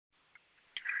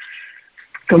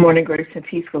Good morning, grace and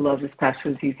peace. We love this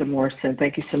Pastor Azizah Morrison.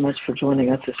 Thank you so much for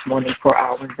joining us this morning for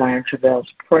our Zion Travails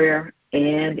prayer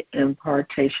and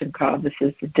impartation call. This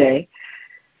is the day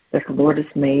that the Lord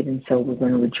has made, and so we're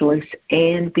going to rejoice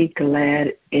and be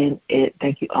glad in it.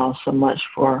 Thank you all so much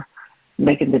for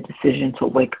making the decision to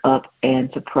wake up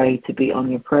and to pray, to be on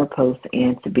your prayer post,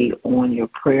 and to be on your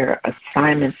prayer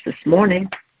assignments this morning.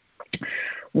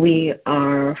 We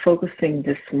are focusing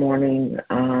this morning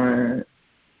on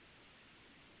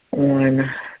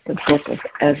the book of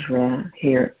Ezra,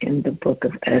 here in the book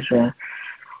of Ezra.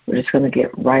 We're just going to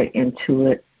get right into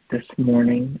it this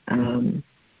morning.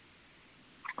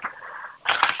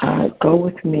 Go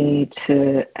with me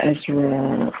to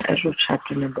Ezra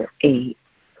chapter number 8.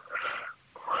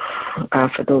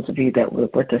 For those of you that were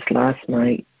with us last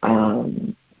night,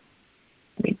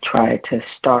 we tried to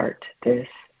start this,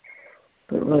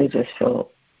 but really just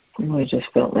felt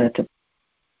led to.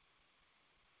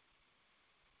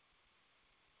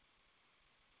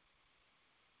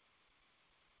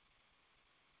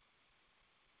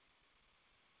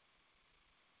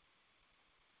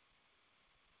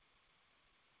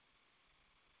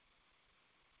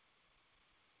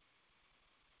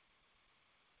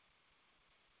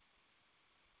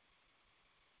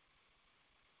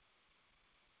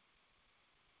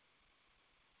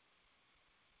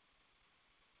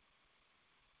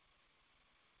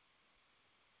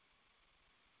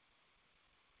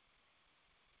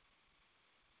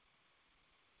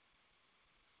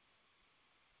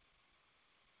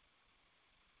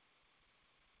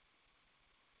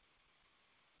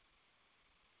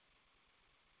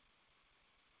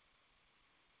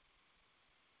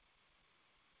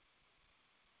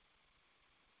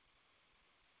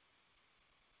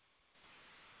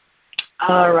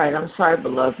 All right, I'm sorry,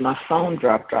 beloved. My phone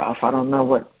dropped off. I don't know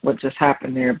what just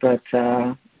happened there, but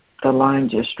the line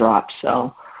just dropped.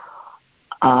 So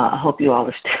I hope you all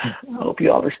are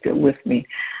still with me.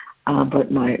 But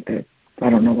I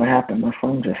don't know what happened. My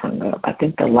phone just hung up. I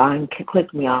think the line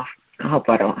clicked me off. I hope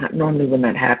I don't. Normally, when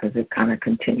that happens, it kind of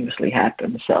continuously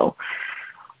happens. So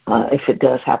if it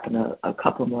does happen a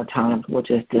couple more times, we'll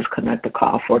just disconnect the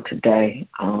call for today.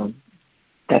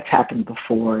 That's happened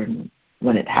before, and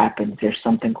when it happens, there's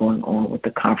something going on with the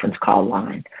conference call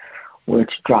line where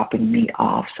it's dropping me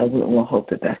off. So we'll hope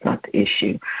that that's not the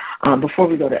issue. Before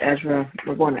we go to Ezra,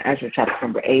 we're going to Ezra chapter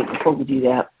number 8. Before we do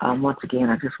that, once again,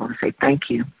 I just want to say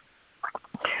thank you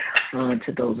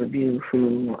to those of you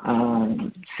who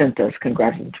sent us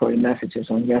congratulatory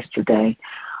messages on yesterday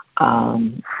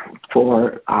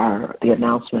for the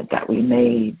announcement that we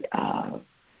made.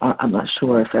 I'm not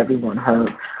sure if everyone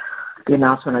heard the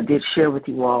announcement. I did share with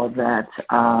you all that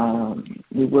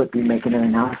we would be making an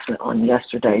announcement on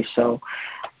yesterday. So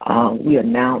we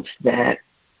announced that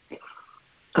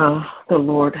the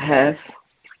Lord has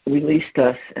released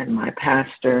us, and my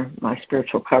pastor, my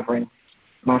spiritual covering,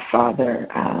 my father,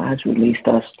 has released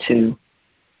us to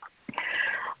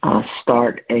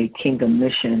start a kingdom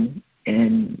mission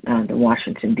in the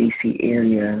Washington, D.C.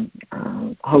 area,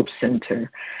 Hope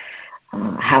Center.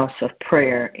 House of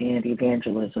Prayer and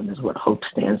Evangelism is what HOPE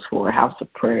stands for, House of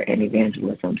Prayer and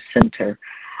Evangelism Center.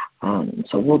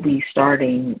 So we'll be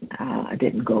starting. I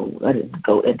didn't go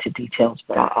into details,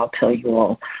 but I'll tell you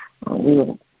all. We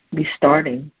will be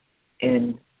starting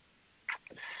in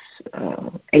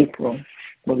April.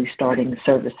 We'll be starting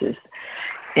services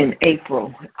in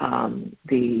April.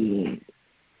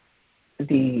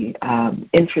 The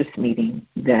interest meeting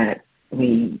that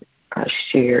we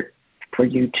shared for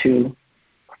you to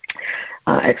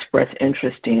express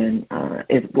interest in,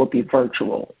 it will be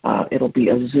virtual. It'll be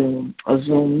a Zoom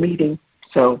meeting.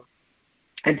 So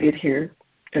I did hear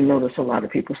and notice a lot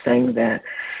of people saying that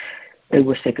they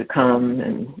wish they could come,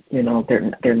 and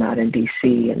they're not in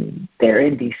D.C. and they're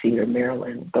in D.C. or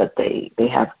Maryland, but they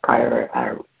have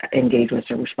prior engagements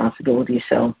and responsibilities.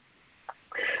 So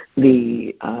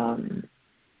the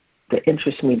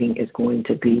interest meeting is going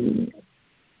to be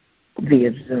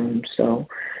via Zoom. So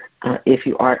if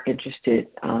you are interested,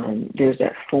 there's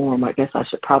that form. I guess I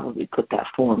should probably put that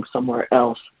form somewhere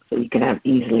else so you can have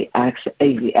easy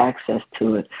access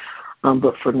to it.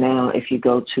 But for now, if you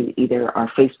go to either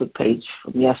our Facebook page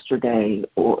from yesterday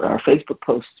or our Facebook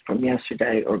post from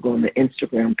yesterday, or go on the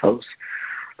Instagram post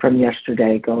from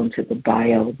yesterday, go into the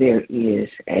bio, there is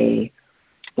a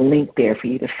link there for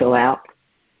you to fill out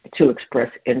to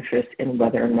express interest in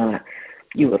whether or not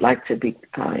you would like to be,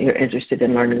 you're interested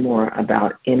in learning more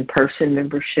about in-person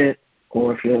membership,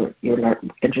 or if you're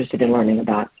interested in learning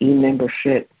about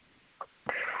e-membership,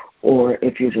 or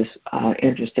if you're just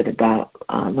interested about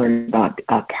learning about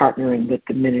partnering with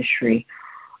the ministry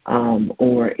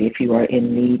or if you are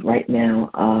in need right now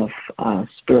of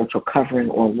spiritual covering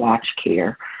or watch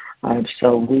care.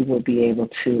 So we will be able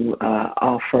to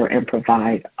offer and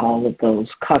provide all of those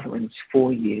coverings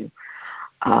for you.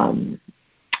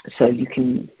 So you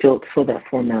can fill that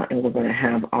form out, and we're going to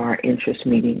have our interest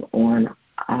meeting on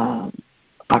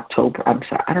October. I'm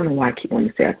sorry, I don't know why I keep wanting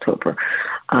to say October.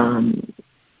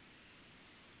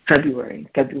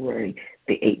 February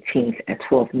the 18th at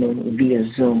 12 noon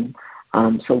via Zoom.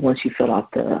 So once you fill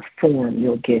out the form,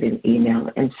 you'll get an email.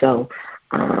 And so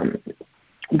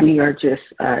we are just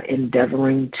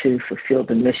endeavoring to fulfill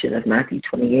the mission of Matthew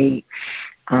 28,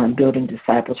 building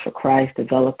disciples for Christ,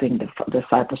 developing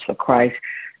disciples for Christ.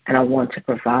 And I want to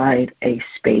provide a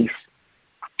space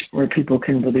where people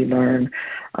can really learn.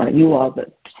 You all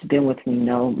that's been with me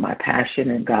know my passion,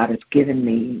 and God has given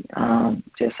me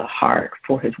just a heart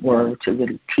for His Word to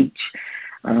really teach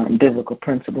biblical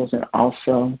principles, and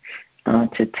also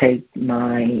to take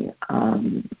my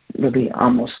really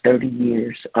almost 30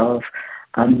 years of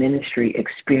ministry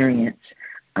experience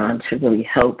to really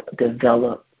help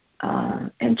develop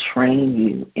and train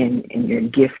you in your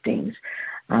giftings.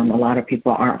 A lot of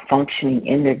people aren't functioning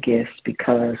in their gifts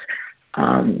because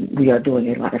we are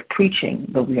doing a lot of preaching,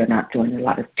 but we are not doing a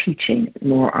lot of teaching,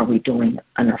 nor are we doing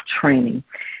enough training.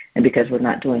 And because we're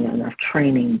not doing enough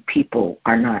training, people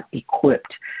are not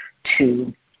equipped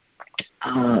to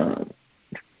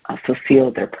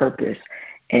fulfill their purpose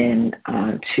and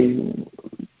to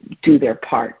do their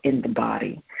part in the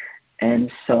body. And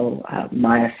so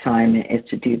my assignment is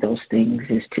to do those things,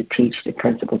 is to teach the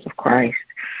principles of Christ.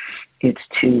 It's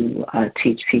to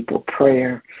teach people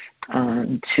prayer,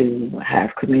 to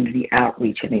have community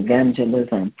outreach and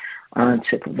evangelism,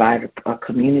 to provide a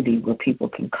community where people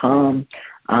can come.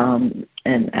 And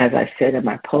as I said in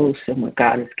my post and what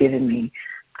God has given me,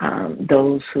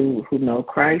 those who know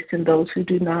Christ and those who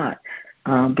do not,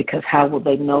 because how will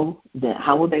they know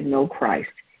Christ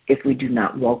if we do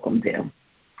not welcome them?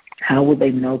 How will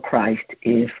they know Christ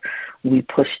if we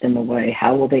push them away?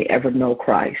 How will they ever know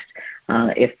Christ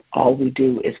if all we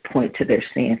do is point to their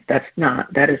sins? That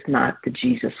is not the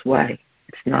Jesus way.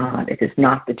 It is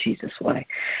not the Jesus way.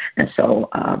 And so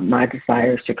my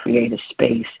desire is to create a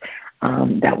space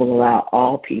that will allow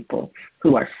all people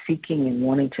who are seeking and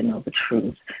wanting to know the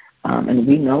truth. And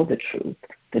we know the truth.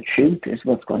 The truth is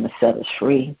what's going to set us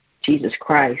free. Jesus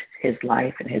Christ, His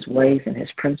life and His ways and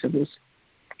His principles,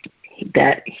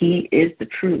 that He is the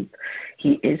truth.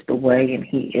 He is the way and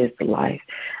He is the life.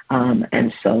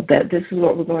 And so that this is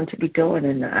what we're going to be doing,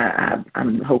 and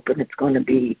I'm hoping it's going to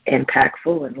be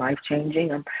impactful and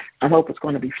life-changing. I hope it's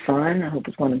going to be fun. I hope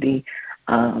it's going to be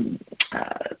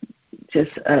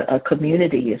just a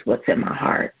community is what's in my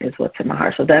heart,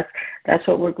 So that's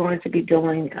what we're going to be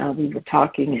doing. We were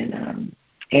talking, and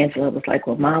Angela was like,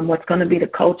 well, Mom, what's going to be the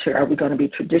culture? Are we going to be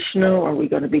traditional? Are we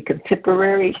going to be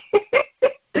contemporary?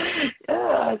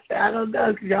 I don't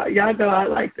know. Y'all know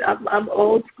I'm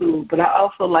old school, but I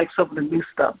also like some of the new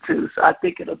stuff too. So I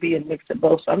think it'll be a mix of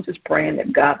both. So I'm just praying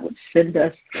that God would send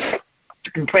us,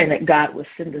 and praying that God would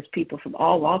send us people from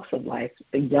all walks of life,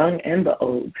 the young and the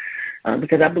old,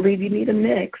 because I believe you need a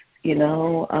mix. You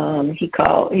know, He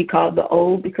called the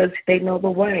old because they know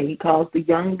the way. He calls the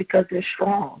young because they're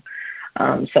strong.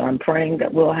 So I'm praying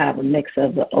that we'll have a mix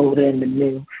of the old and the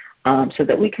new, so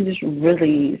that we can just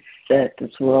really set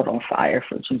this world on fire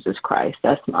for Jesus Christ.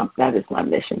 That is my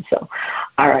mission. So,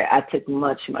 all right, I took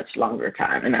much longer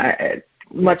time, and I had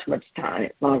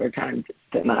longer time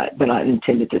than I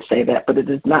intended to say that. But it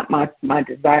is not my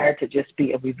desire to just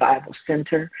be a revival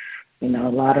center. You know, a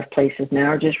lot of places now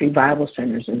are just revival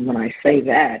centers, and when I say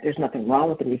that, there's nothing wrong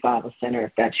with a revival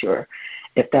center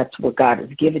if that's what God has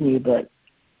given you. But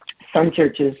some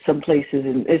churches, some places,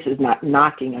 and this is not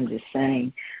knocking, I'm just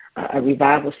saying, a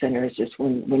revival center is just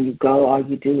when you go, all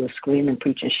you do is scream and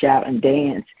preach and shout and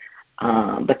dance,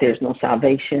 but there's no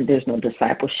salvation, there's no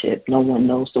discipleship, no one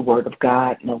knows the Word of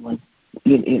God,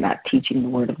 you're not teaching the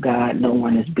Word of God, no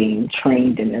one is being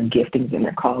trained in their giftings and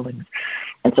their callings.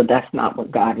 And so that's not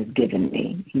what God has given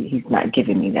me. He's not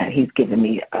giving me that. He's given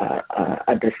me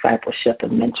a discipleship, a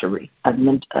mentoring,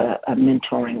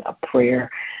 a prayer,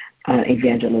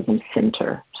 evangelism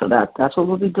center. So that's what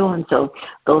we'll be doing. So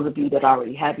those of you that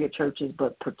already have your churches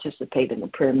but participate in the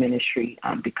prayer ministry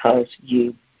because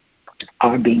you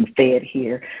are being fed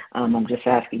here, I'm just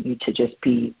asking you to just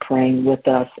be praying with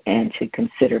us and to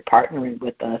consider partnering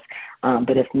with us.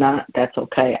 But if not, that's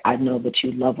okay. I know that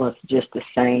you love us just the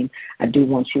same. I do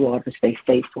want you all to stay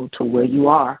faithful to where you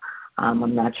are.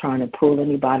 I'm not trying to pull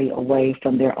anybody away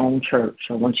from their own church.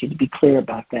 I want you to be clear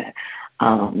about that.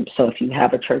 So if you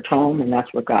have a church home and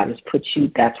that's where God has put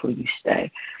you, that's where you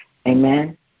stay.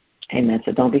 Amen. Amen.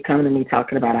 So don't be coming to me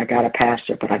talking about I got a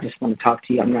pastor, but I just want to talk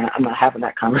to you. I'm not having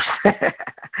that conversation.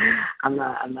 I'm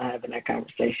not having that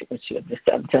conversation with you.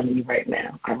 I'm telling you right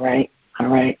now. All right.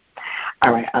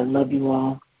 I love you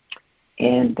all,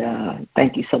 and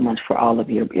thank you so much for all of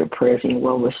your prayers and your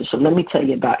well wishes. So let me tell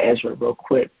you about Ezra real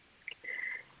quick.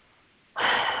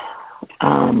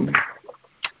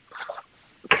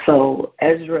 So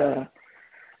Ezra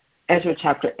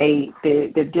chapter 8,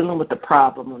 they're dealing with the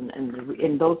problem.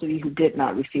 And those of you who did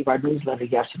not receive our newsletter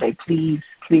yesterday, please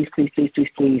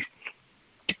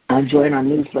join our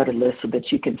newsletter list so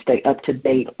that you can stay up to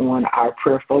date on our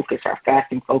prayer focus, our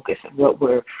fasting focus, and what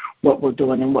we're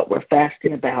doing and what we're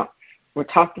fasting about. We're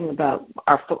talking about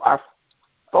our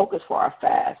focus for our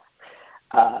fast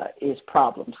is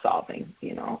problem solving.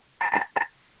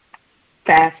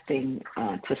 Fasting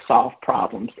to solve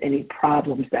problems, any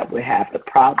problems that we have, the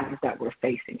problems that we're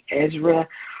facing. Ezra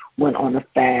went on a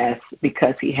fast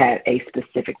because he had a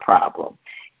specific problem,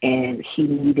 and he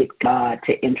needed God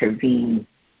to intervene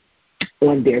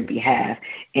on their behalf.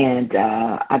 And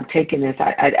I'm taking this.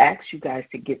 I'd ask you guys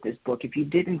to get this book. If you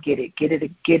didn't get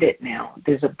it now.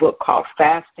 There's a book called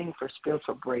Fasting for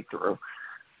Spiritual Breakthrough.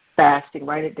 Fasting,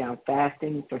 write it down,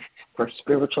 Fasting for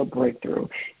Spiritual Breakthrough.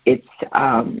 It's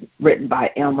written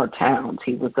by Elmer Towns.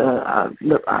 He was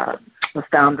the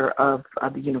founder of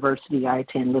the university. I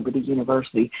attend Liberty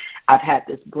University. I've had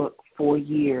this book for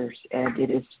years, and it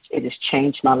has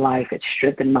changed my life. It's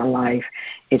strengthened my life.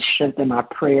 It's strengthened my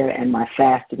prayer and my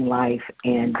fasting life.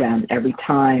 And every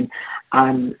time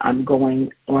I'm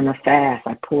going on a fast,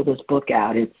 I pull this book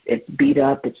out. It's beat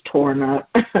up. It's torn up.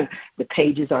 The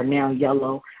pages are now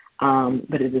yellow.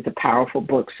 But it is a powerful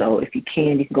book. So if you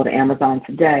can go to Amazon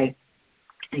today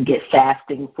and get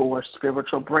Fasting for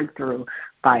Spiritual Breakthrough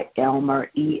by Elmer,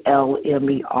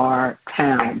 Elmer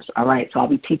Towns. All right, so I'll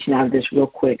be teaching out of this real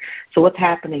quick. So what's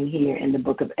happening here in the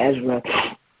book of Ezra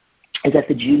is that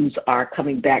the Jews are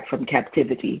coming back from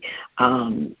captivity,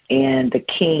 and the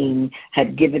king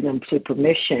had given them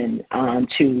permission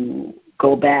to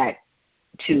go back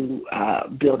to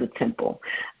build a temple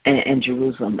in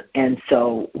Jerusalem. And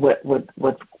so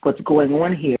what's going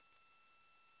on here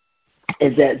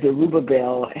is that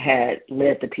Zerubbabel had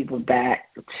led the people back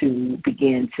to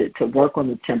begin to work on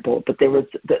the temple, but there was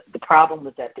the problem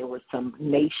was that there were some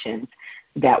nations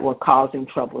that were causing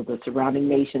trouble, the surrounding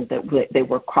nations that they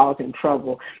were causing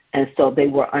trouble, and so they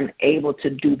were unable to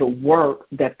do the work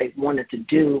that they wanted to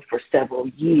do for several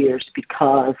years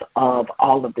because of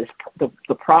all of this,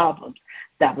 the problems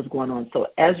that was going on. So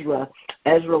Ezra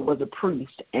was a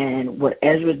priest, and what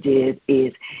Ezra did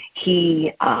is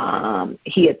he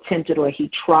attempted, or he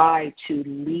tried to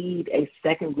lead a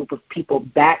second group of people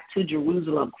back to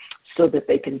Jerusalem so that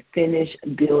they can finish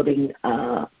building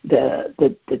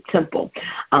the temple.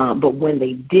 But when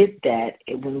they did that,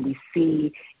 when we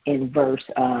see in verse,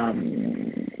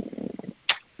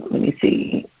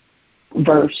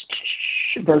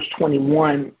 verse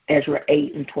 21, Ezra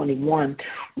 8 and 21,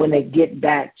 when they get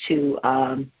back to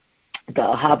the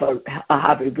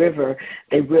Ahava River,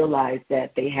 they realized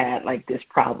that they had this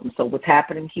problem. So what's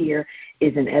happening here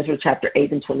is in Ezra chapter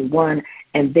 8 and 21,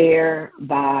 and there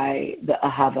by the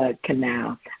Ahava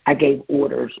Canal, I gave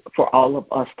orders for all of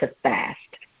us to fast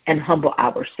and humble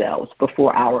ourselves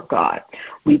before our God.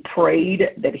 We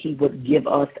prayed that he would give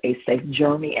us a safe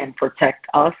journey and protect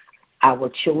us, our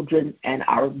children, and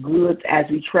our goods as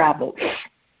we traveled.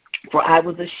 For I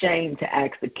was ashamed to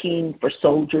ask the king for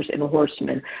soldiers and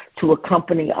horsemen to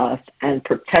accompany us and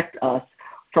protect us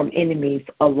from enemies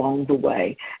along the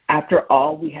way. After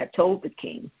all, we had told the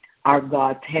king, our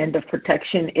God's hand of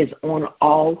protection is on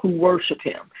all who worship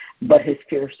him, but his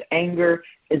fierce anger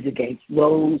is against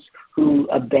those who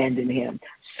abandon him.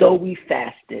 So we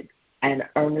fasted and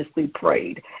earnestly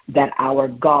prayed that our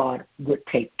God would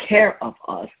take care of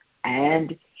us,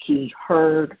 and he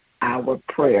heard our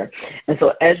prayer. And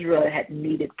so Ezra had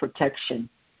needed protection.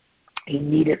 He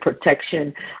needed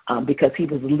protection because he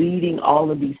was leading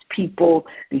all of these people.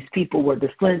 These people were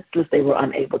defenseless. They were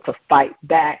unable to fight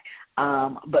back,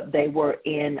 but they were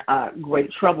in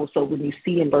great trouble. So when you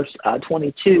see in verse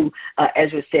 22,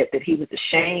 Ezra said that he was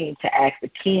ashamed to ask the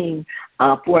king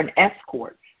for an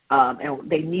escort. And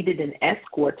they needed an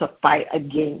escort to fight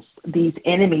against these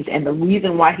enemies. And the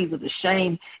reason why he was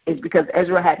ashamed is because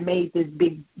Ezra had made this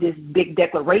big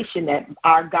declaration that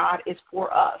our God is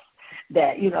for us.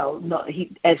 That,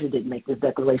 Ezra didn't make this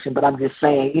declaration, but I'm just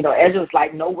saying, Ezra was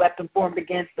like, no weapon formed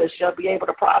against us shall be able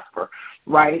to prosper,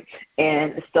 right?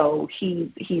 And so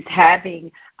he's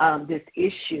having this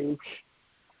issue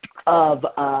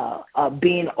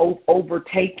being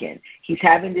overtaken. He's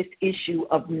having this issue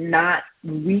of not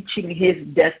reaching his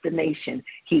destination.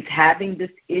 He's having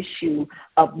this issue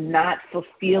of not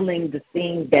fulfilling the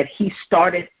thing that he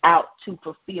started out to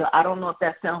fulfill. I don't know if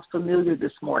that sounds familiar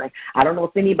this morning. I don't know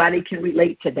if anybody can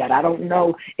relate to that. I don't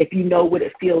know if you know what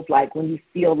it feels like when you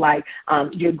feel like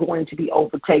you're going to be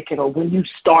overtaken, or when you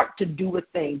start to do a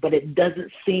thing, but it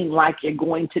doesn't seem like you're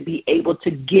going to be able to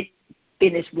get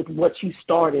finished with what you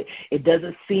started. It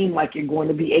doesn't seem like you're going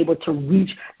to be able to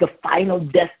reach the final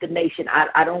destination.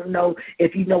 I don't know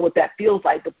if you know what that feels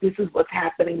like, but this is what's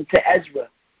happening to Ezra.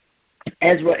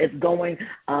 Ezra is going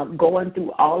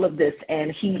through all of this,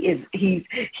 and he's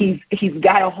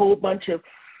got a whole bunch of.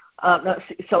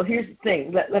 So here's the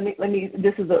thing. Let me.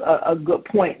 This is a good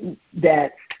point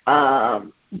that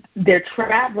they're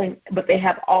traveling, but they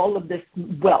have all of this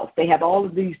wealth. They have all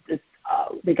of these.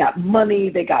 They got money.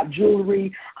 They got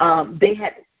jewelry. They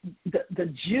had the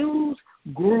Jews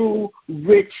grew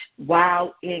rich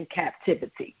while in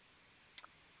captivity,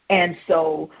 and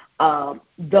so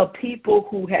the people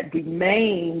who had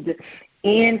remained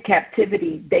in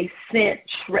captivity, they sent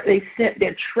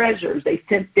their treasures, they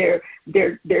sent their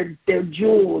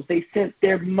jewels, they sent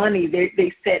their money,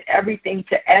 they sent everything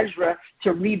to Ezra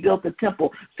to rebuild the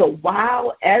temple. So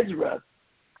while Ezra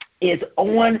is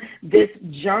on this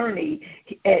journey,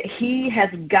 he has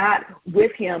got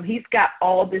with him, he's got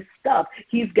all this stuff.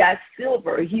 He's got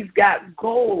silver, he's got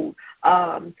gold.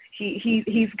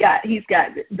 He's got.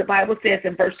 The Bible says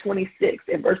in verse 26.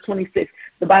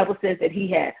 The Bible says that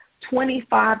he had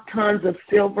 25 tons of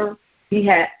silver. He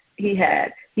had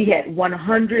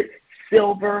 100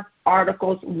 silver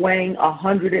articles weighing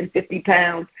 150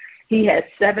 pounds. He had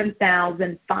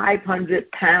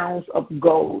 7,500 pounds of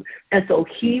gold. And so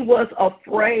he was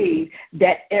afraid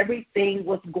that everything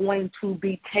was going to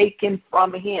be taken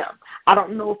from him. I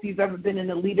don't know if you've ever been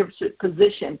in a leadership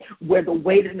position where the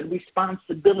weight and the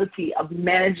responsibility of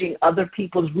managing other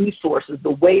people's resources,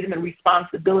 the weight and the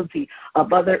responsibility of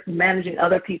managing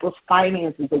other people's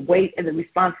finances, the weight and the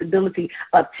responsibility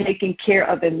of taking care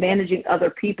of and managing other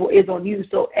people is on you.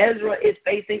 So Ezra is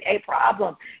facing a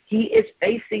problem. He is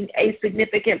facing a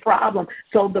significant problem.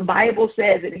 So the Bible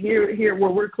says, and here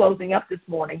where we're closing up this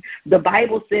morning, the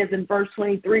Bible says in verse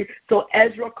 23, so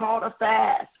Ezra called a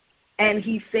fast, and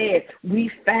he said, we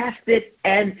fasted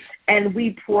and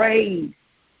we prayed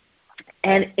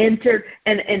and entered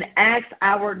and asked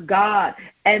our God.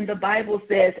 And the Bible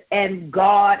says, and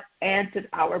God answered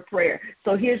our prayer.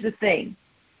 So here's the thing.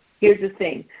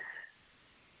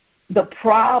 The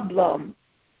problem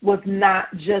was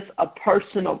not just a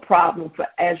personal problem for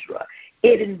Ezra.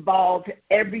 It involved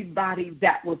everybody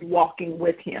that was walking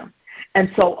with him. And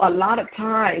so a lot of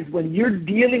times when you're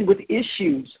dealing with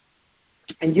issues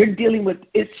and you're dealing with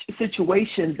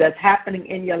situations that's happening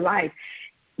in your life,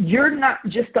 you're not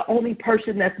just the only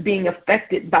person that's being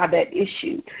affected by that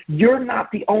issue. You're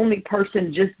not the only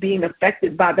person just being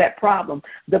affected by that problem.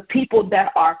 The people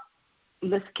that are,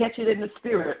 let's catch it in the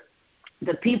spirit,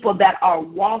 the people that are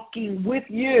walking with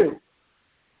you,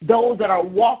 those that are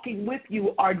walking with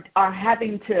you are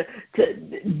having to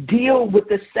deal with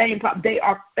the same problem. They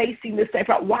are facing the same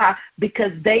problem. Why?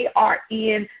 Because they are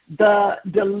in the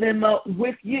dilemma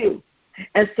with you.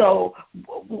 And so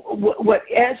what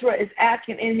Ezra is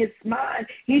asking in his mind,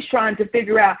 he's trying to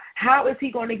figure out, how is he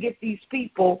going to get these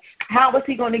people, how is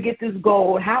he going to get this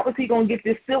gold, how is he going to get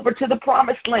this silver to the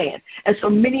promised land? And so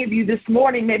many of you this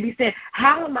morning may be saying,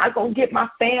 how am I going to get my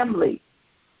family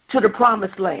to the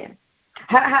promised land?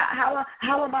 How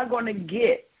am I going to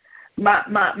get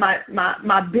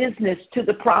my business to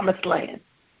the promised land?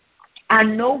 I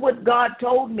know what God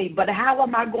told me, but how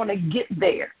am I going to get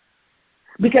there?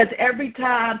 Because every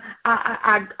time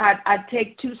I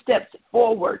take 2 steps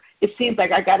forward, it seems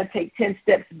like I got to take 10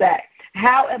 steps back.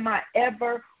 How am I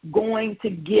ever going to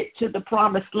get to the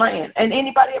promised land? And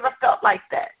anybody ever felt like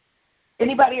that?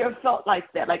 Anybody ever felt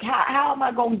like that? Like, how am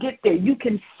I going to get there? You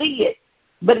can see it,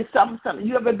 but it's something.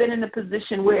 You ever been in a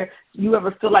position where you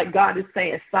ever feel like God is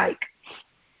saying, psych?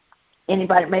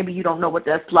 Anybody, maybe you don't know what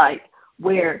that's like,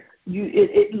 where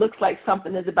it looks like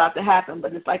something is about to happen,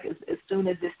 but it's like as soon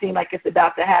as it seems like it's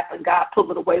about to happen, God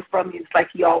pull it away from you. It's like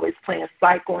he always playing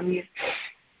psych on you.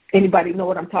 Anybody know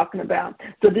what I'm talking about?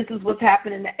 So this is what's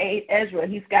happening to Ezra.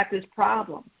 He's got this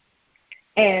problem.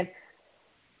 But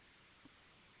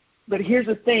here's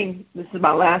the thing. This is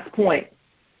my last point.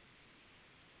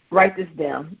 Write this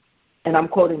down. And I'm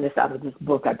quoting this out of this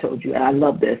book I told you, and I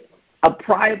love this. A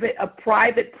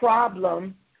private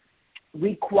problem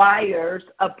requires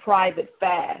a private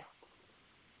fast.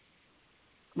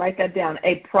 Write that down.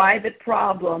 A private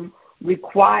problem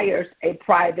requires a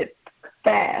private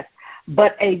fast,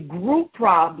 but a group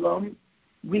problem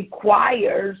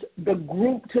requires the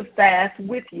group to fast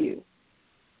with you.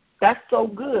 That's so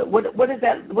good. What does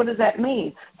that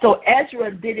mean? So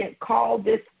Ezra didn't call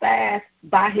this fast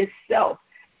by himself.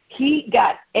 He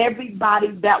got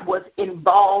everybody that was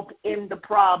involved in the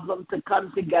problem to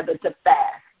come together to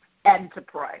fast and to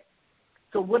pray.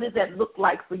 So what does that look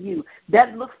like for you?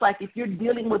 That looks like if you're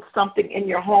dealing with something in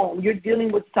your home, you're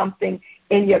dealing with something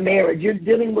in your marriage, you're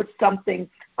dealing with something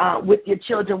with your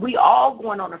children. We all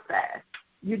going on a fast.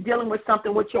 You're dealing with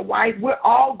something with your wife. We're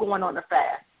all going on a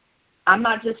fast. I'm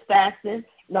not just fasting.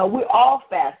 No, we're all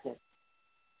fasting.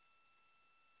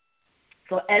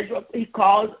 So Ezra, he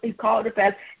called a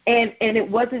fast, and it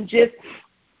wasn't just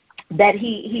that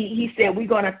he said we're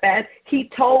going to fast. He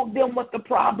told them what the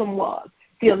problem was.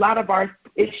 See, a lot of our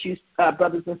issues,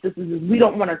 brothers and sisters, is we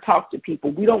don't want to talk to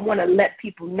people. We don't want to let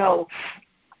people know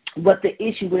what the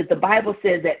issue is. The Bible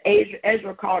says that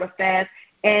Ezra called a fast,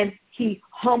 and he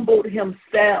humbled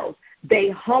himself. They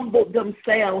humbled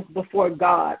themselves before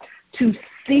God to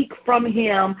seek from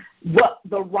him what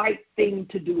the right thing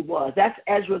to do was. That's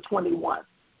Ezra 21.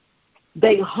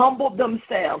 They humbled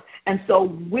themselves. And so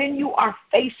when you are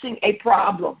facing a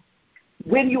problem,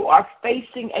 in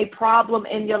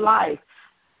your life,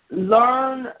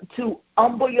 learn to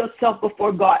humble yourself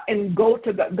before God and go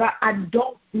to God. God, I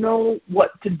don't know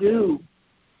what to do.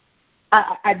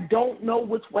 I don't know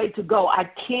which way to go. I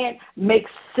can't make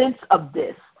sense of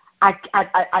this.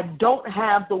 I don't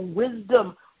have the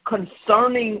wisdom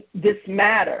concerning this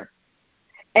matter.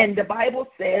 And the Bible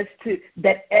says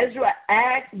that Ezra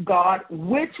asked God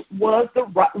which was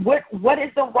what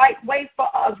is the right way for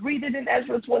us. Read it in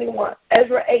Ezra 21,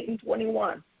 Ezra 8 and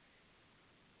 21.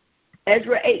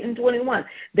 Ezra 8 and 21.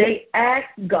 They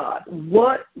asked God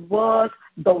what was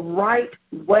the right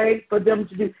way for them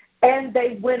to do. And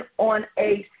they went on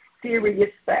a serious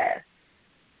fast.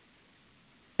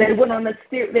 They went on a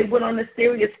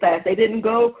serious fast. They didn't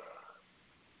go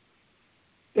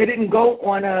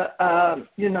on a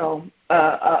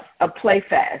play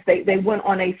fast. They went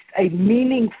on a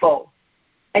meaningful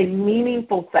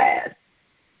fast.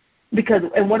 Because,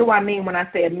 and what do I mean when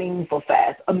I say a meaningful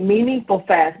fast? A meaningful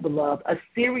fast, beloved, a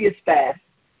serious fast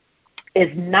is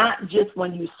not just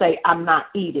when you say, I'm not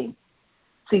eating.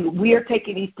 See, we are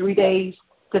taking these 3 days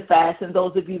to fast, and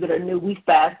those of you that are new, we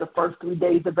fast the first 3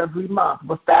 days of every month.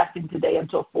 We're fasting today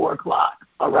until 4 o'clock,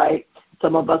 all right?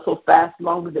 Some of us will fast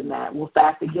longer than that. We'll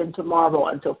fast again tomorrow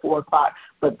until 4 o'clock.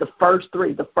 But the first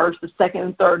 3, the first, the second,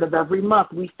 and third of every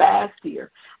month, we fast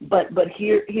here. But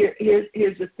here's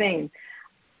the thing.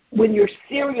 When you're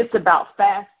serious about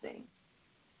fasting,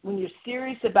 when you're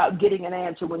serious about getting an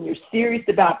answer, when you're serious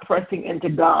about pressing into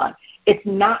God, it's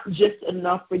not just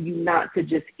enough for you not to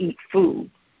just eat food,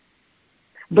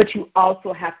 but you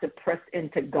also have to press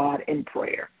into God in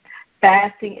prayer.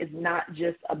 Fasting is not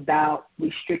just about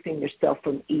restricting yourself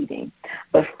from eating,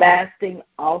 but fasting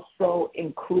also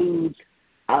includes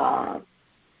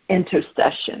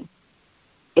intercession.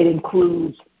 It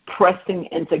includes pressing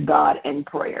into God in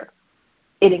prayer.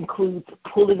 It includes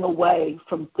pulling away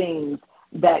from things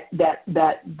that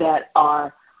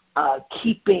are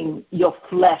keeping your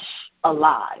flesh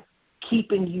alive,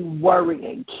 keeping you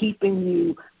worrying, keeping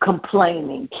you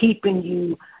complaining, keeping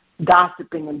you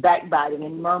gossiping and backbiting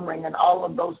and murmuring and all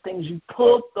of those things. You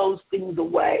pull those things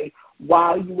away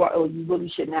while you are, you really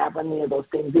shouldn't have any of those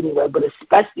things anyway, but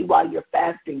especially while you're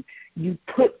fasting, you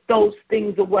put those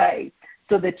things away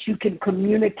so that you can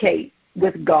communicate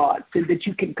with God, so that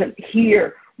you can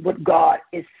hear what God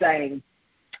is saying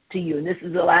to you. And this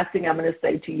is the last thing I'm going to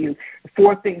say to you.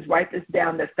 4 things, write this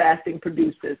down, that fasting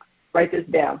produces. Write this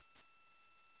down.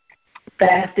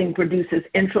 Fasting produces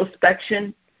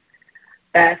introspection.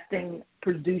 Fasting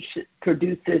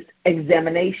produces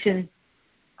examination.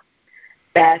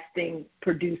 Fasting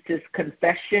produces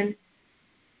confession.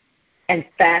 And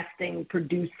fasting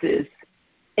produces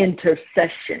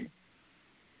intercession.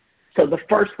 So the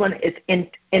first one is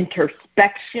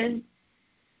introspection,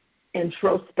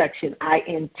 INTRO,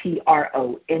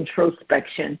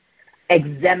 introspection,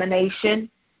 examination,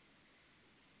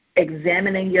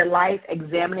 examining your life,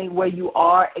 examining where you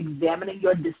are, examining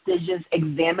your decisions,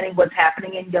 examining what's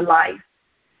happening in your life,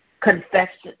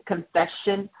 confession,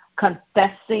 confessing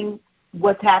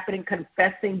what's happening,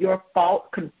 confessing your fault,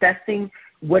 confessing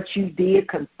what you did,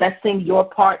 confessing your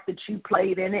part that you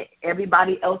played in it.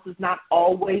 Everybody else is not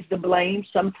always to blame.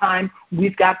 Sometimes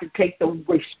we've got to take the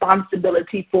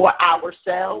responsibility for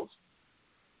ourselves.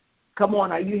 Come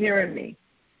on, are you hearing me?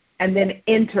 And then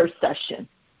intercession.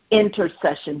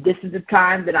 This is the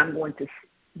time that I'm going to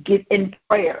get in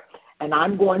prayer, and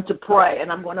I'm going to pray,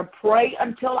 and I'm going to pray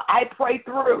until I pray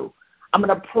through. I'm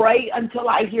going to pray until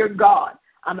I hear God.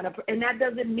 And that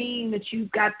doesn't mean that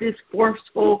you've got this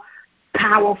forceful,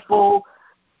 powerful,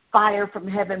 fire from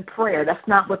heaven prayer. That's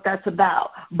not what that's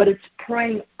about. But it's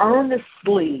praying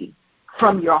earnestly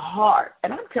from your heart.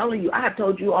 And I'm telling you, I have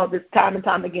told you all this time and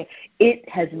time again, it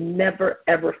has never,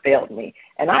 ever failed me.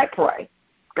 And I pray.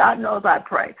 God knows I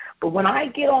pray. But when I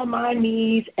get on my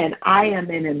knees and I am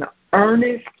in an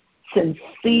earnest,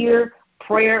 sincere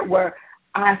prayer where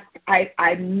I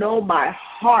know my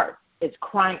heart is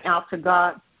crying out to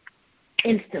God,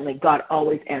 instantly God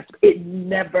always answers. It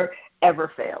never,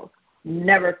 ever fails.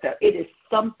 Never fails. It is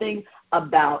something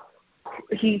about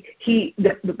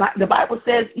the Bible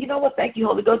says, you know what, thank you,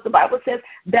 Holy Ghost. The Bible says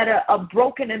that a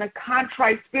broken and a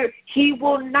contrite spirit, he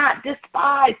will not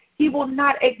despise. He will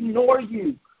not ignore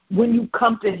you when you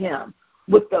come to him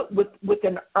with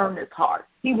an earnest heart.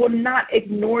 He will not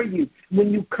ignore you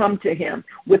when you come to him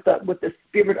with the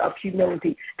spirit of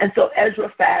humility. And so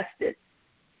Ezra fasted.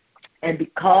 And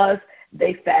because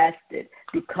they fasted,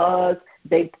 because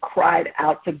they cried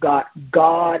out to God,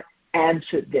 God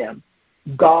answered them.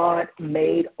 God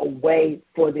made a way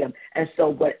for them. And so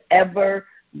whatever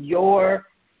your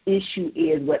issue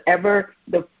is, whatever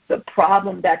the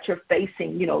problem that you're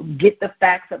facing, get the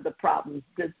facts of the problems.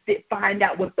 Find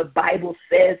out what the Bible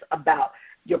says about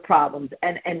your problems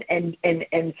and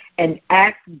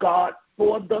ask God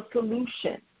for the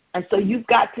solution. And so you've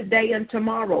got today and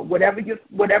tomorrow, whatever you're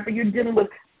dealing with,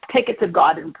 take it to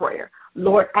God in prayer.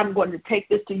 Lord, I'm going to take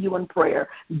this to you in prayer.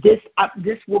 This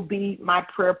will be my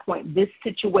prayer point. This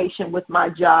situation with my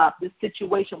job, this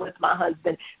situation with my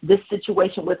husband, this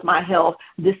situation with my health,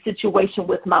 this situation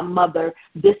with my mother,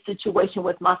 this situation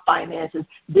with my finances,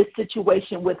 this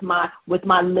situation with my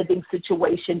living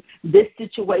situation, this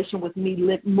situation with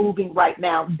me moving right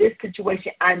now, this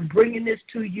situation, I'm bringing this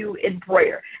to you in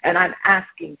prayer, and I'm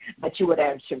asking that you would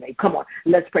answer me. Come on,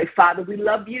 let's pray. Father, we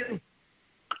love you.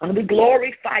 And we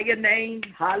glorify your name.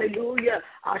 Hallelujah.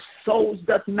 Our souls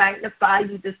doth magnify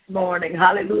you this morning.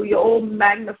 Hallelujah. Oh,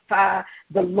 magnify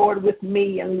the Lord with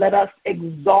me and let us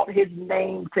exalt his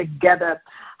name together.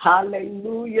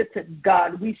 Hallelujah to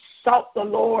God. We sought the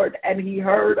Lord and he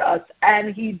heard us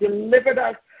and he delivered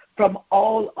us from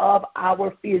all of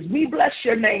our fears. We bless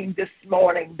your name this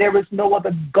morning. There is no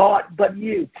other God but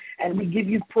you. And we give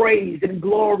you praise and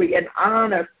glory and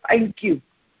honor. Thank you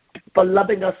for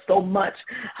loving us so much.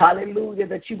 Hallelujah,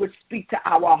 that you would speak to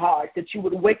our hearts, that you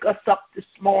would wake us up this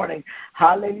morning.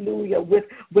 Hallelujah, with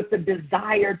the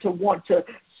desire to want to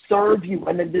serve you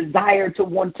and the desire to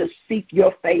want to seek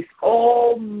your face.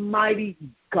 Almighty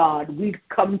God, we've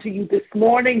come to you this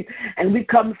morning, and we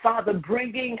come, Father,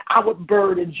 bringing our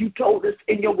burdens. You told us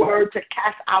in your word to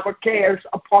cast our cares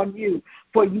upon you,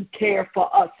 for you care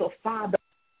for us. So, Father,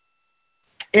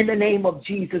 in the name of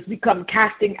Jesus, we come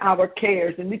casting our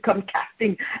cares and we come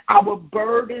casting our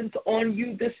burdens on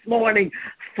you this morning.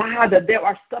 Father, there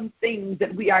are some things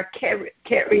that we are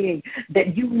carrying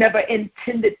that you never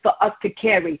intended for us to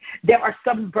carry. There are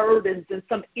some burdens and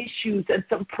some issues and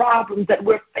some problems that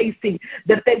we're facing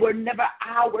that they were never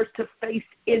ours to face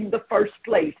in the first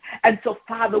place. And so,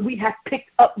 Father, we have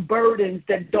picked up burdens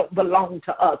that don't belong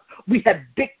to us. We have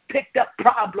picked up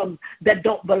problems that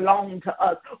don't belong to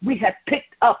us. We have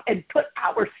picked up and put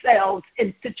ourselves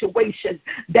in situations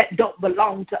that don't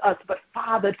belong to us. But,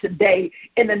 Father, today,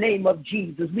 in the name of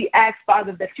Jesus, we ask,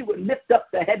 Father, that you would lift up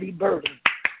the heavy burden.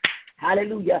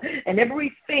 Hallelujah. And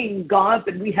everything, God,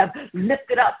 that we have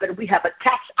lifted up and we have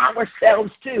attached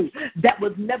ourselves to that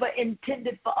was never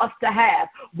intended for us to have,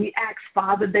 we ask,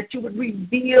 Father, that you would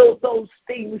reveal those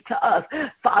things to us.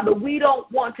 Father, we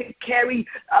don't want to carry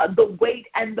the weight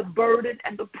and the burden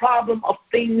and the problem of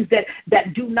things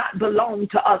that do not belong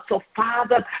to us. So,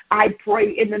 Father, I pray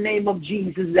in the name of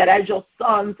Jesus that as your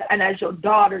sons and as your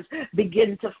daughters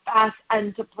begin to fast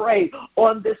and to pray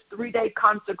on this 3-day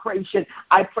consecration,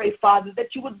 I pray, Father,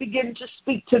 that you would begin to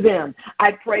speak to them.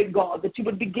 I pray, God, that you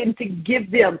would begin to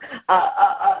give them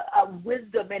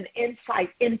wisdom and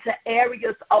insight into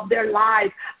areas of their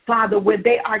lives, Father, where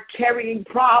they are carrying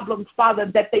problems,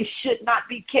 Father, that they should not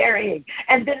be carrying.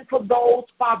 And then for those,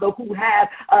 Father, who have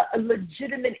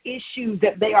legitimate issues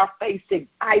that they are facing,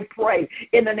 I pray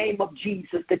in the name of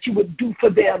Jesus that you would do for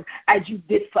them as you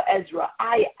did for Ezra.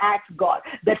 I ask, God,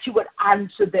 that you would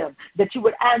answer them, that you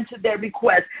would answer their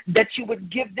requests, that you would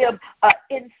give them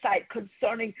insight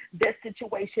concerning their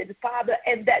situation, Father,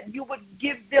 and that you would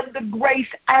give them the grace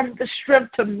and the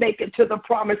strength to make it to the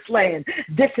promised land.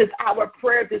 This is our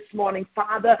prayer this morning,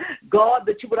 Father, God,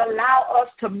 that you would allow us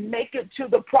to make it to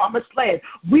the promised land.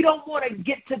 We don't want to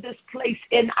get to this place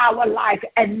in our life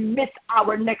and miss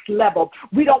our next level.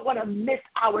 We don't want to miss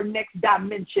our next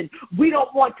dimension. We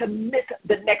don't want to miss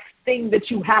the next thing that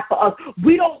you have for us.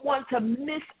 We don't want to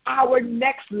miss our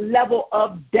next level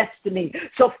of destiny.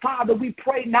 So, Father, we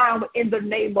pray now in the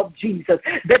name of Jesus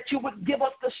that you would give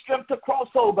us the strength to cross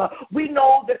over. We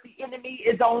know that the enemy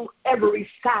is on every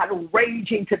side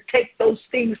raging to take those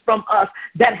things from us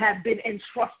that have been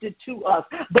entrusted to us.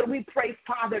 But we pray,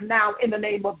 Father, now in the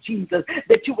name of Jesus,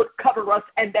 that you would cover us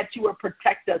and that you would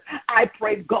protect us. I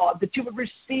pray, God, that you would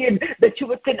receive, that you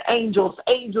would send angels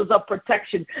of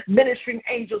protection, ministering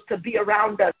angels to be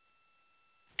around us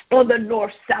on the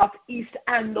north, south, east,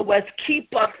 and the west.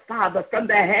 Keep us, Father, from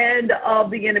the hand of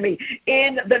the enemy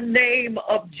in the name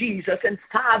of Jesus. And,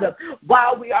 Father,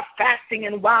 while we are fasting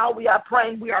and while we are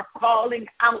praying, we are calling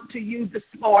out to you this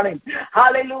morning.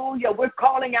 Hallelujah. We're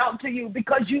calling out to you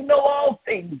because you know all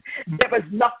things. There is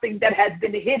nothing that has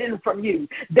been hidden from you.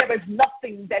 There is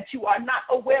nothing that you are not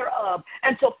aware of.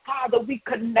 And so, Father, we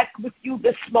connect with you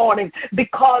this morning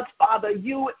because, Father,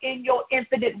 you in your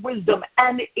infinite wisdom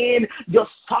and in your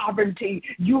sovereignty,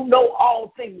 you know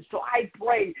all things. So I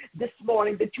pray this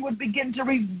morning that you would begin to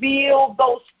reveal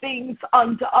those things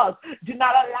unto us. Do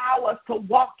not allow us to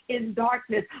walk in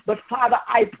darkness, but Father,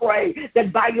 I pray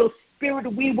that by your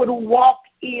Spirit we would walk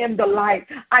in the light.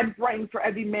 I'm praying for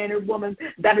every man and woman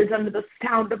that is under the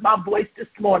sound of my voice this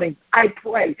morning. I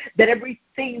pray that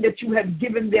everything that you have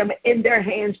given them in their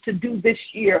hands to do this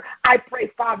year, I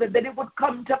pray, Father, that it would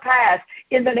come to pass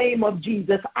in the name of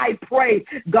Jesus. I pray,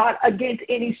 God, against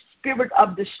any spirit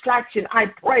of distraction. I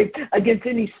pray against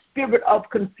any spirit of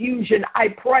confusion. I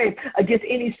pray against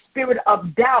any spirit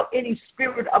of doubt, any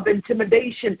spirit of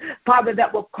intimidation, Father,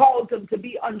 that will cause them to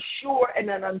be unsure and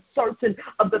uncertain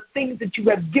of the things that you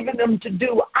have given them to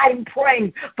do. I'm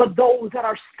praying for those that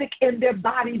are sick in their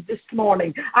bodies this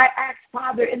morning. I ask,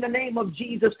 Father, in the name of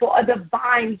Jesus, for a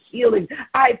divine healing.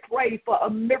 I pray for a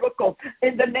miracle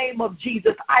in the name of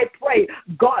Jesus. I pray,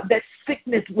 God, that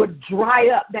sickness would dry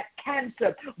up, that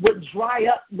cancer would dry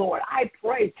up, Lord. I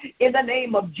pray in the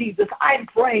name of Jesus. I'm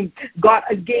praying, God,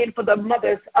 again for the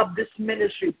mothers of this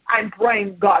ministry. I'm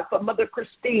praying, God, for Mother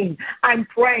Christine. I'm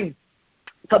praying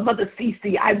for Mother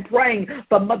Cece. I'm praying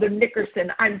for Mother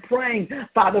Nickerson. I'm praying,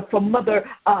 Father, for Mother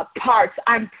Parks.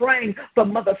 I'm praying for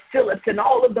Mother Phillips and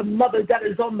all of the mothers that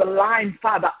is on the line,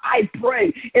 Father. I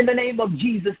pray in the name of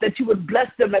Jesus that you would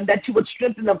bless them and that you would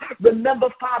strengthen them. Remember,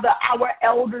 Father, our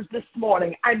elders this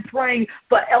morning. I'm praying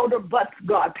for Elder Butts,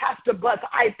 God. Pastor Butts,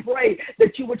 I pray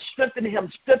that you would strengthen him,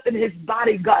 strengthen his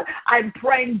body, God. I'm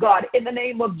praying, God, in the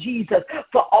name of Jesus,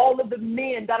 for all of the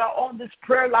men that are on this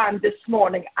prayer line this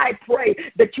morning. I pray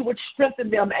that you would strengthen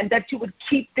them and that you would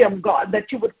keep them, God,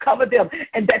 that you would cover them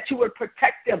and that you would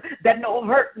protect them, that no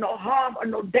hurt, no harm, or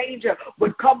no danger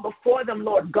would come before them,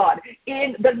 Lord God,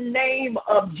 in the name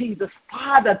of Jesus.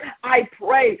 Father, I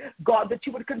pray, God, that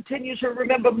you would continue to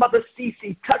remember Mother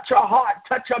Cece, touch her heart,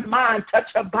 touch her mind, touch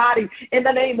her body, in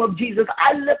the name of Jesus.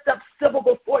 I lift up Sybil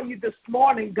before you this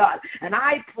morning, God, and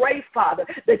I pray, Father,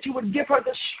 that you would give her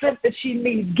the strength that she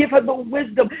needs, give her the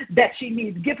wisdom that she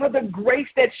needs, give her the grace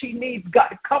that she needs, God.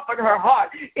 Comfort her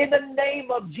heart in the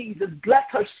name of Jesus. Bless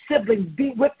her siblings. Be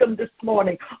with them this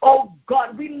morning. Oh,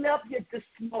 God, we love you this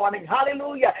morning.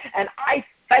 Hallelujah. And I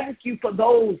thank you for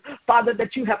those, Father,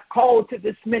 that you have called to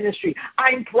this ministry.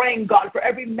 I'm praying, God, for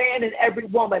every man and every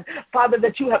woman, Father,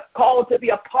 that you have called to be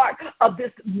a part of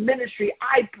this ministry.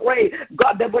 I pray,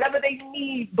 God, that whatever they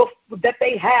need that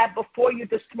they have before you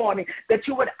this morning, that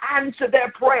you would answer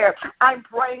their prayer. I'm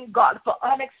praying, God, for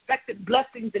unexpected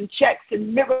blessings and checks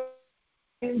and miracles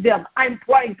them. I'm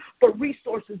praying for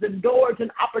resources and doors and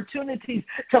opportunities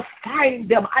to find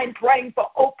them. I'm praying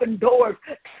for open doors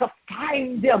to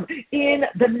find them in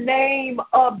the name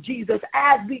of Jesus.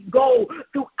 As we go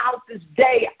throughout this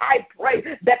day, I pray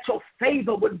that your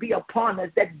favor would be upon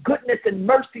us, that goodness and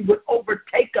mercy would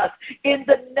overtake us in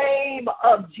the name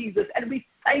of Jesus. And we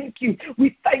thank you.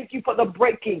 We thank you for the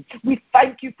breaking. We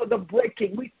thank you for the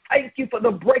breaking. We thank you for the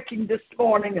breaking this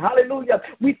morning. Hallelujah.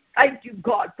 We thank you,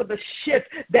 God, for the shift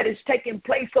that is taking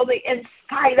place on the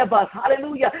inside of us.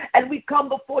 Hallelujah. And we come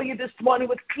before you this morning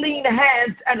with clean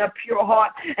hands and a pure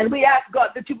heart. And we ask, God,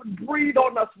 that you would breathe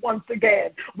on us once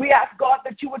again. We ask, God,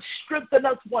 that you would strengthen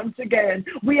us once again.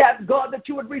 We ask, God, that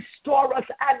you would restore us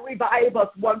and revive us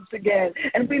once again.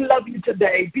 And we love you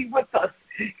today. Be with us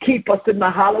Keep us in the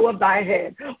hollow of thy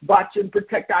hand. Watch and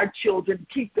protect our children.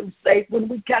 Keep them safe when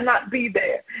we cannot be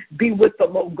there. Be with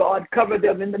them, oh God. Cover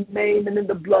them in the name and in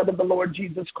the blood of the Lord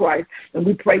Jesus Christ. And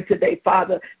we pray today,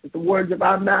 Father, that the words of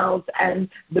our mouths and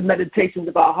the meditations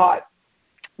of our heart,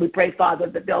 we pray, Father,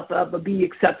 that they'll forever be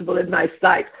acceptable in thy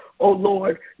sight. Oh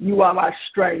Lord, you are our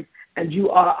strength and you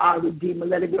are our Redeemer.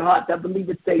 Let every heart that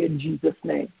believeth say in Jesus'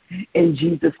 name. In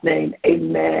Jesus' name,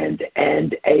 amen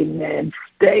and amen.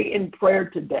 Stay in prayer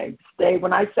today.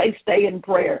 When I say stay in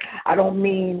prayer, I don't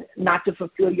mean not to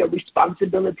fulfill your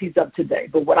responsibilities of today.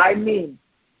 But what I mean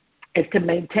is to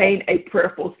maintain a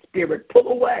prayerful spirit.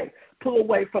 Pull away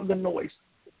from the noise.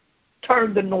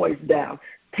 Turn the noise down.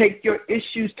 Take your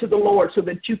issues to the Lord so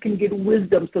that you can get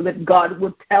wisdom, so that God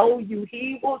will tell you.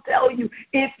 He will tell you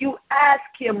if you ask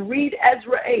him. Read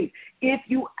Ezra 8. If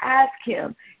you ask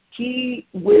him, he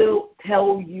will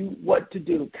tell you what to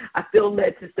do. I feel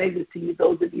led to say this to you,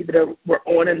 those of you that were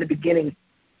on in the beginning.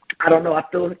 I don't know, I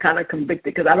feel kind of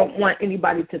convicted because I don't want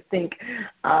anybody to think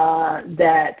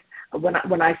that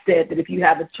when I said that if you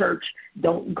have a church,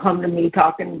 don't come to me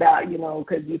talking about,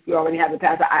 because if you already have a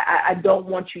pastor, I don't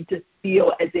want you to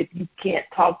feel as if you can't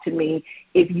talk to me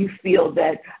if you feel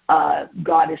that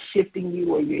God is shifting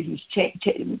you or he's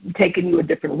taking you a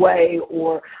different way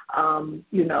or,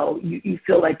 you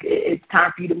feel like it's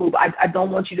time for you to move. I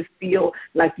don't want you to feel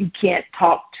like you can't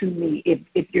talk to me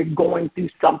if you're going through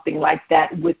something like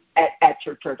that at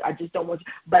your church. I just don't want you.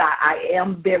 But I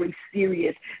am very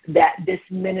serious that this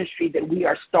ministry that we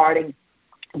are starting,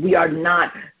 we are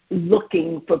not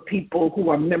looking for people who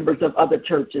are members of other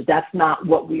churches. That's not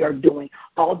what we are doing.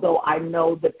 Although I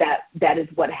know that is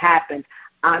what happens.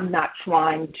 I'm not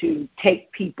trying to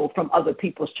take people from other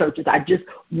people's churches. I just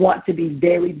want to be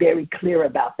very, very clear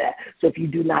about that. So if you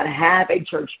do not have a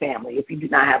church family, if you do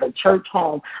not have a church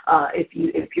home,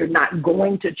 if you're not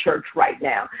going to church right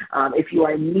now, if you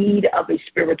are in need of a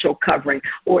spiritual covering,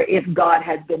 or if God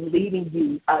has been leading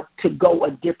you to go a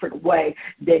different way,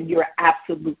 then you're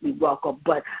absolutely welcome.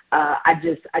 But I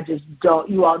just don't.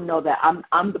 You all know that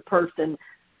I'm the person.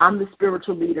 I'm the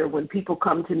spiritual leader. When people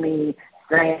come to me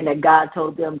saying that God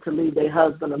told them to leave their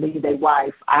husband or leave their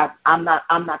wife, I'm not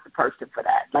the person for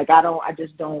that. Like I don't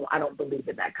believe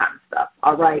in that kind of stuff.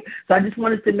 All right. So I just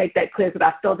wanted to make that clear because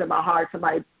I felt in my heart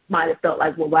somebody might have felt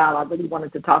like, well, wow, I really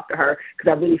wanted to talk to her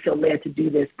because I really feel led to do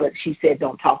this, but she said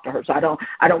don't talk to her. So I don't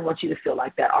want you to feel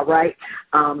like that. All right.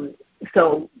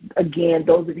 So again,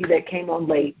 those of you that came on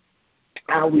late,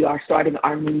 we are starting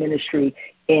our new ministry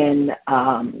in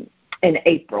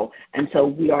April. And so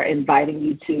we are inviting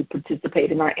you to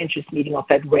participate in our interest meeting on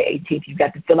February 18th. You've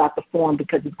got to fill out the form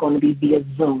because it's going to be via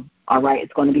Zoom. All right,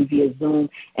 it's going to be via Zoom,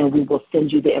 and we will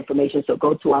send you the information. So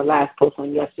go to our last post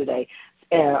on yesterday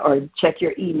or check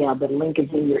your email. The link is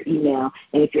in your email.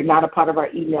 And if you're not a part of our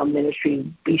email ministry,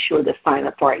 be sure to sign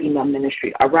up for our email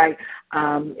ministry. All right.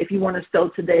 If you want to sow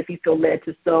today, if you feel led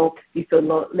to sow, if you feel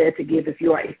led to give, if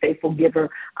you are a faithful giver,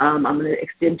 I'm going to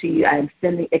extend to you. I am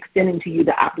extending to you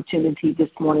the opportunity this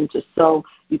morning to sow.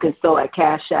 You can sow at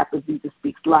Cash App, Azizah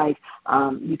Speaks Life.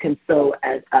 You can sow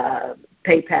at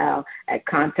PayPal at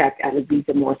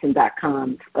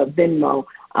contact@AzizahMorrison.com. Venmo,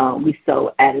 we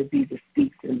sow at Azizah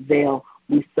Speaks, and Zelle,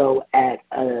 we sow at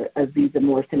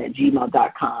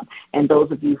AzizahMorrison@gmail.com. And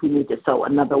those of you who need to sow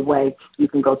another way, you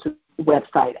can go to the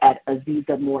website at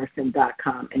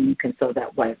AzizahMorrison.com, and you can sow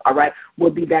that way. All right?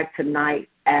 We'll be back tonight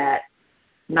at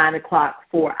 9 o'clock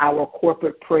for our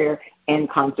corporate prayer and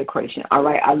consecration. All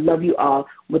right? I love you all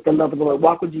with the love of the Lord.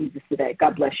 Walk with Jesus today.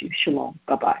 God bless you. Shalom.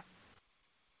 Bye-bye.